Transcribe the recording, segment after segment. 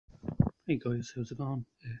Hey guys, how's it going?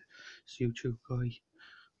 It's YouTube guy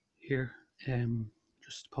here.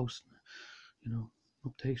 Just posting,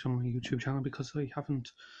 updates on my YouTube channel because I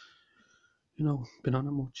haven't, been on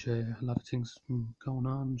it much. A lot of things been going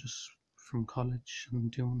on just from college and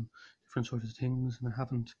doing different sorts of things, and I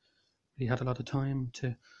haven't really had a lot of time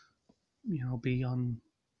to, be on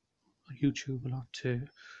YouTube a lot to,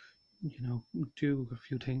 do a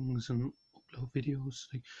few things and upload videos,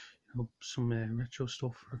 like some retro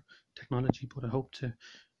stuff for technology. But I hope to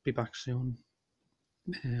be back soon.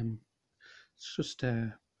 Um, it's just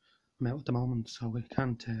I'm out at the moment, so I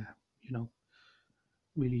can't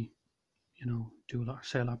really do a lot,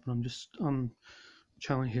 say a lot. But I'm just on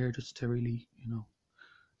channel here just to really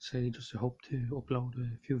say just to hope to upload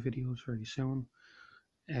a few videos very soon.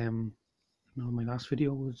 Um, my last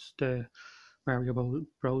video was the Mario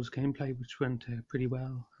Bros gameplay, which went pretty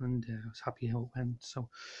well, and I was happy how it went. So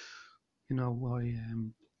I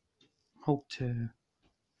hope to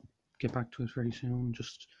get back to it very soon.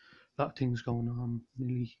 Just a lot of things going on,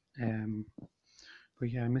 really. But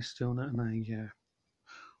yeah, I missed doing it, and I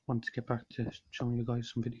want to get back to showing you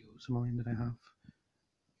guys some videos of mine that I have,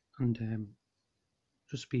 and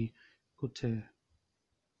just be good to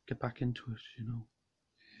get back into it.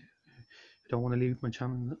 I don't want to leave my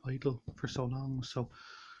channel idle for so long, so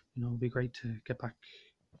it'd be great to get back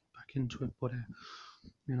into it. But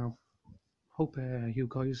hope you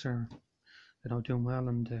guys are doing well,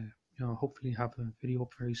 and hopefully have a video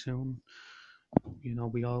up very soon.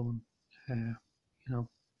 We all uh, you know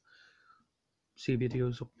see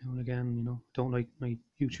videos up now and again. Don't like my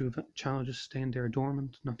YouTube channel just staying there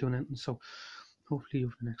dormant, not doing anything. So hopefully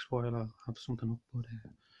over the next while I'll have something up.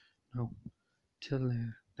 But till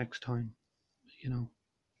next time,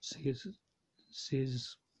 see you,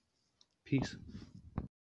 peace.